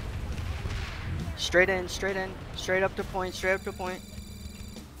 Straight up to point,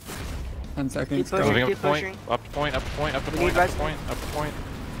 10 seconds. Keep pushing, Moving up keep to point. pushing. Up to point. Up to point. Up to We point. need Up to res- point. Up to point.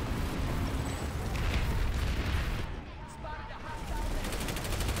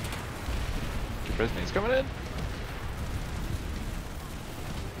 Keep resing. He's coming in.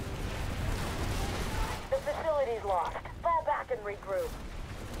 The facility's lost. Fall back and regroup.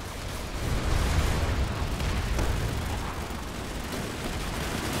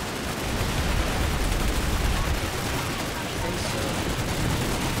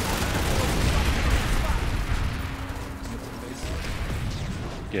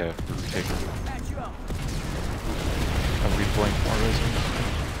 Yeah. Okay. I'm redeploying more resin.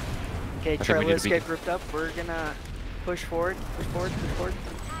 Okay, I think we Charlie, need let's to get grouped up. We're gonna push forward.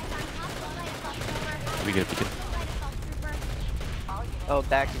 We get a beacon. Oh,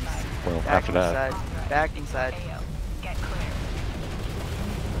 back inside. Well, Back after that. inside. Back inside.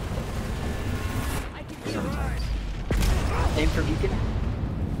 Aim for beacon.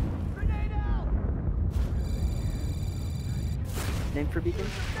 Name for beacon.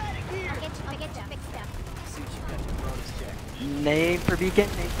 Name for beacon,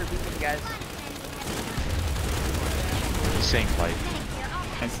 guys. He's saying fight.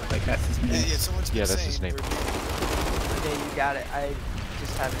 That's his name. Yeah, someone's been Yeah, that's his saying name. Okay, you got it. I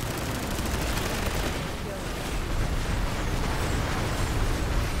just haven't.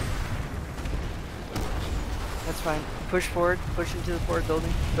 That's fine. Push forward. Push into the forward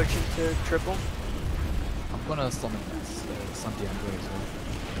building. Push into triple. I'm gonna summon this Santiago as well.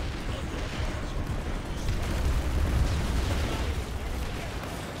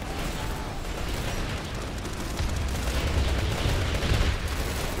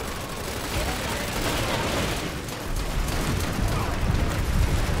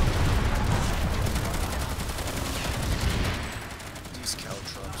 these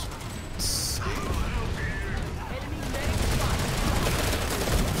caltrops are insane.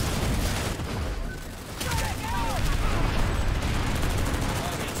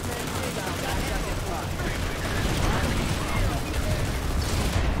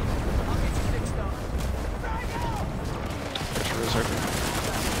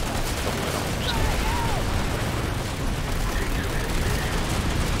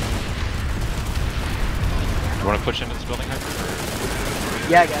 wanna push into this building, Hyper?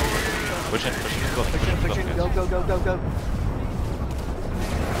 Yeah, guys. Push in this building. Push in, push in. Go, go, go, go, go.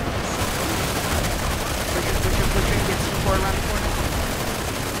 Push in, push in, push in. Get C4 around the corner.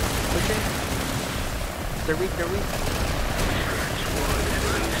 Push in. They're weak, they're weak.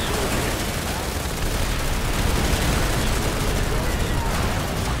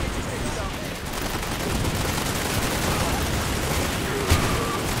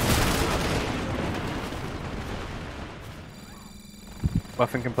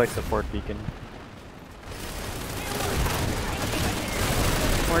 Muffin can place support beacon.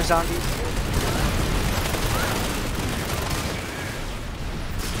 More zombies.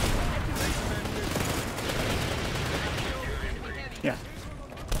 Yeah.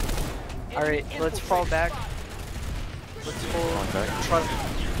 Alright, let's fall back. Let's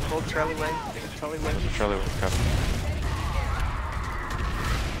hold Charlie way. Charlie way. Charlie will cover.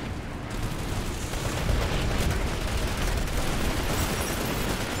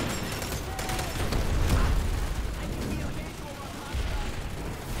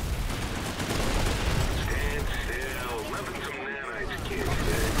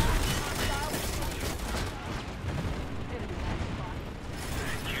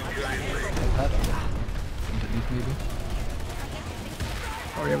 Underneath maybe?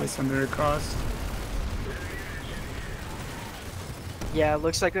 Oh yeah, it's under across. Yeah,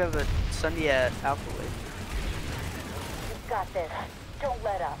 looks like we have a Sunday at Alpha Wave. You've got this. Don't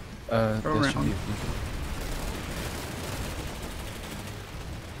let up. There should be a around. beacon.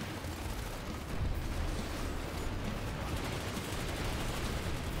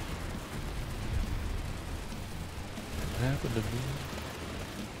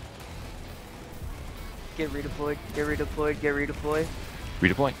 Get redeployed, get redeployed, get redeployed.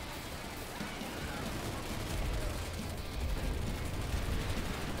 Redeploying.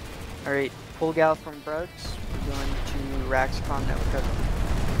 Alright, pull gal from Brugs. We're going to Raxcom network.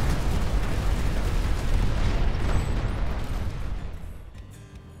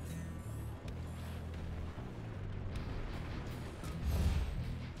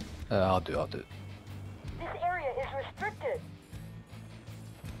 I'll do it. This area is restricted.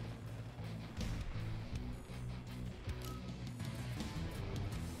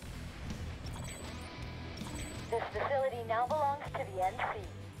 This facility now belongs to the NC.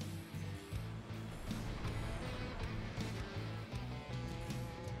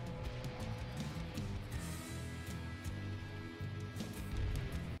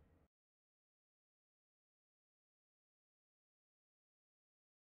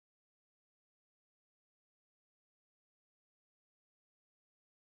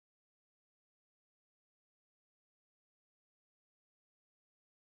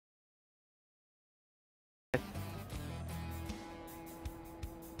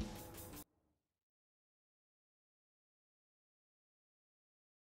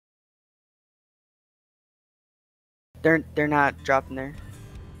 They're not dropping there.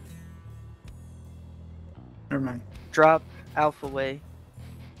 Never mind. Drop Alpha Way.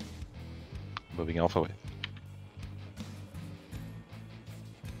 Moving Alpha way.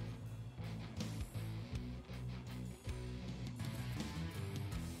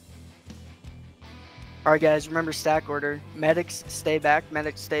 Alright guys, remember stack order. Medics stay back,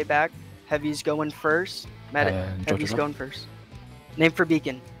 medics stay back. Heavy's going first. Heavy's going first. Name for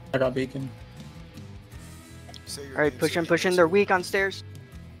beacon. I got beacon. Alright, push in, push in. They're weak on stairs.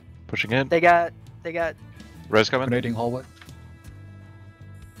 Pushing in. They got Res coming. Grenading hallway.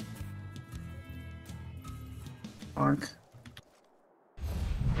 Arc.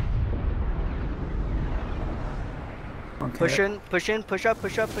 Okay. push in, push in, push up,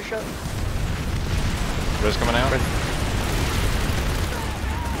 push up, push up. Res coming out.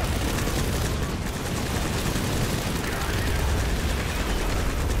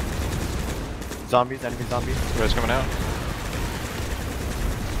 Zombies, enemy zombies. Res coming out.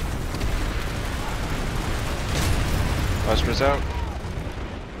 Last res out.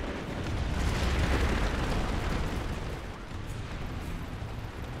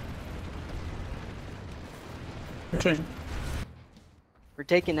 Pushing. We're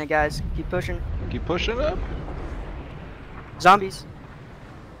taking it, guys. Keep pushing. Keep pushing up. Zombies.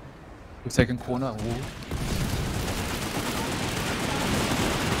 We've taken corner wall.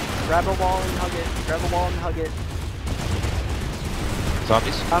 Grab a wall and hug it. Grab a wall and hug it.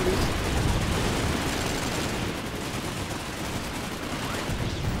 Zombies. Zombies.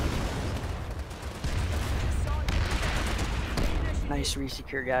 Nice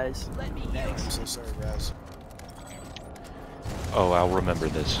resecure, guys. I'm so sorry, Raz. Oh, I'll remember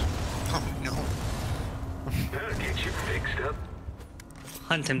this. Oh no.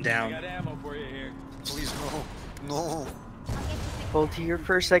 Hunt him down. Got ammo for you here. Please no. No. Hold here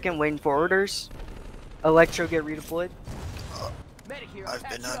for a second, waiting for orders. Electro, get redeployed. I've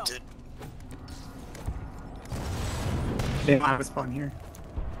been hunted. They don't have a spawn here.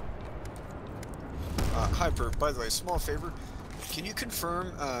 Hyper, by the way, small favor. Can you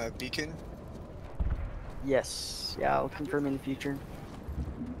confirm beacon? Yes. Yeah, I'll confirm in the future.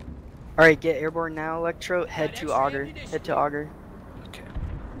 Alright, get airborne now, Electro. Head to Auger. Head to Auger. Okay.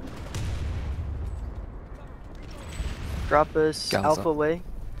 Drop us Gals Alpha up. away.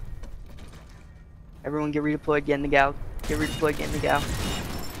 Everyone get redeployed, get in the gal. Get redeployed, get in the gal.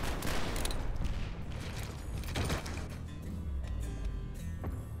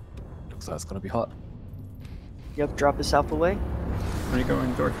 Looks like it's gonna be hot. Yep, drop us Alpha away. Are you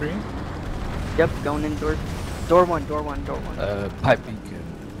going door 3? Yep, going in door. Door 1, door 1, door 1. Pipe beacon.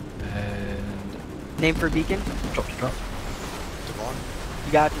 And... Name for beacon? Drop. Devon.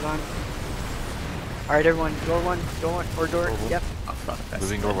 You got it, Devon. Alright, everyone, door 1, or door. Door one. Yep. Oh, fuck. That's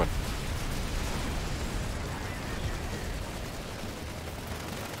Moving door 1.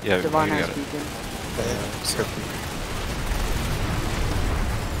 Yeah, Devon you has got it. beacon. Yeah,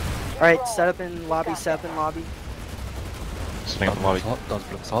 Alright, set up in lobby, set up in lobby. Sitting up in the lobby. Dance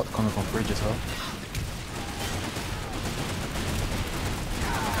block's hot. Coming from bridge as well.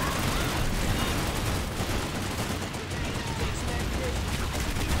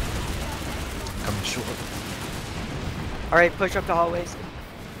 Coming short. Alright, push up the hallways.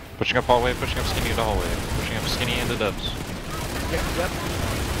 Pushing up hallway, pushing up skinny into hallway. Pushing up skinny into dubs. Yep.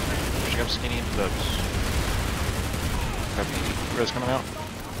 Pushing up skinny into dubs. Copy. Res coming out.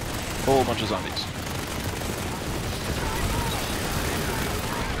 Whole bunch of zombies.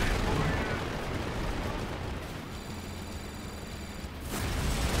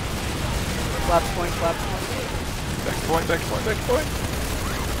 Collapse point, collapse point. Back point.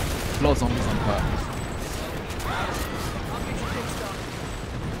 A lot of zombies on part.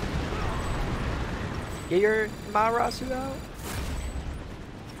 Get your Marasu out.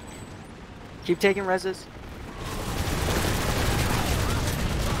 Keep taking reses.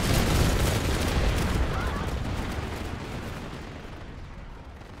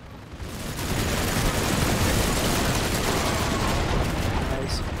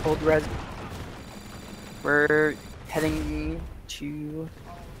 Nice. Hold res. We're heading to...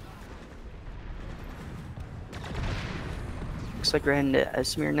 Looks like we're heading to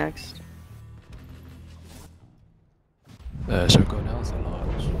Esmir next. Should we go now? Is it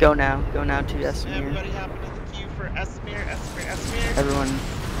large? Go now to Esmir. Everybody hop into the queue for Esmir. Everyone,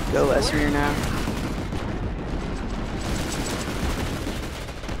 go Esmir now.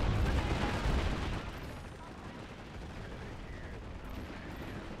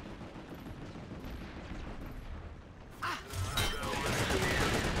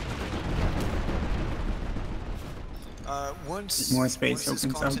 Once More space once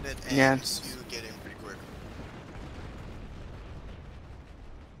this opens up. continent Yeah. ends, you get in pretty quick.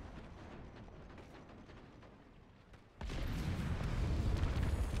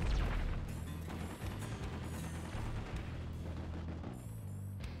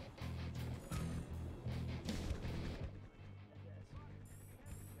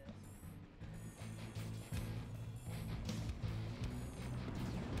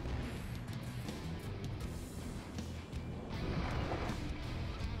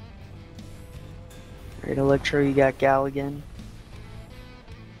 Alright, Electro, you got Gal again.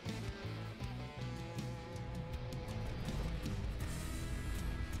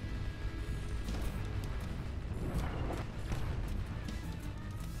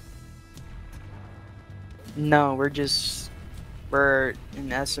 No, we're in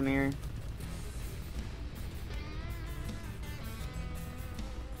Esmir.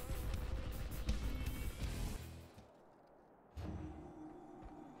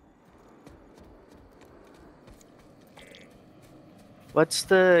 What's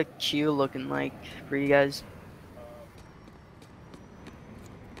the queue looking like for you guys?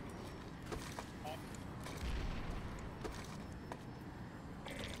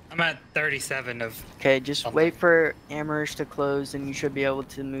 I'm at 37 of... Okay, just wait for Amherst to close and you should be able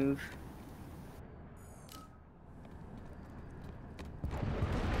to move.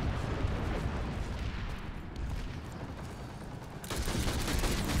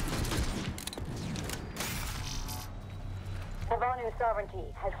 Savanu sovereignty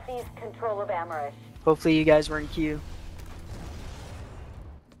has seized control of Amherst. Hopefully you guys were in queue.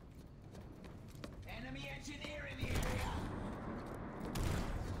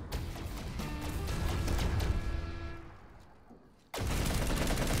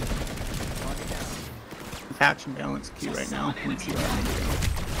 Patch and balance queue right now. Let's see what I can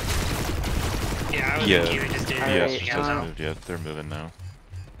do. Yeah, I was Yeah. thinking we just did Yes, Alright, just hasn't moved yet. They're moving now.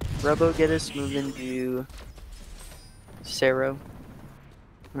 Robo, get us moving to Cero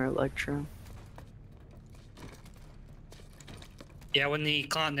or Electro. Yeah, when the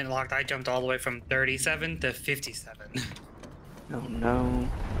continent locked, I jumped all the way from 37 to 57. Oh no.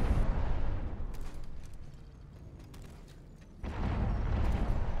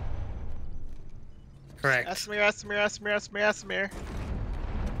 Correct. Asimir.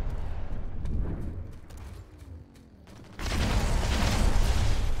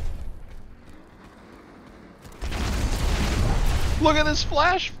 Look at this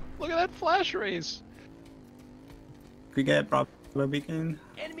flash! Look at that flash race! Could we get Bravo beacon?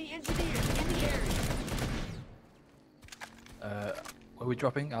 Enemy engineers in the area. Are we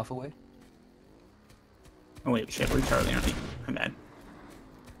dropping Alpha Way? Oh wait, shit, we're Charlie, aren't we? I'm bad.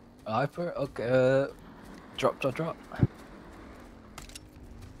 Hyper? Okay, drop. Devon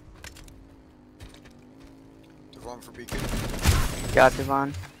for beacon. Got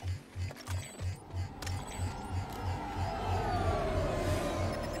Devon.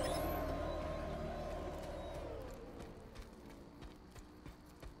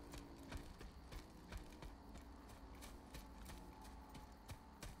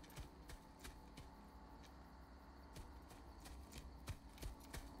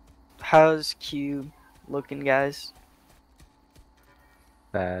 How's Q looking, guys?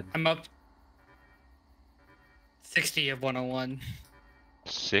 Bad. I'm up 60 of 101.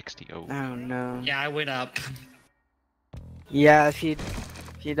 60. Oh. Oh no. Yeah, I went up. Yeah, if you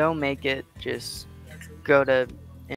don't make it, just go to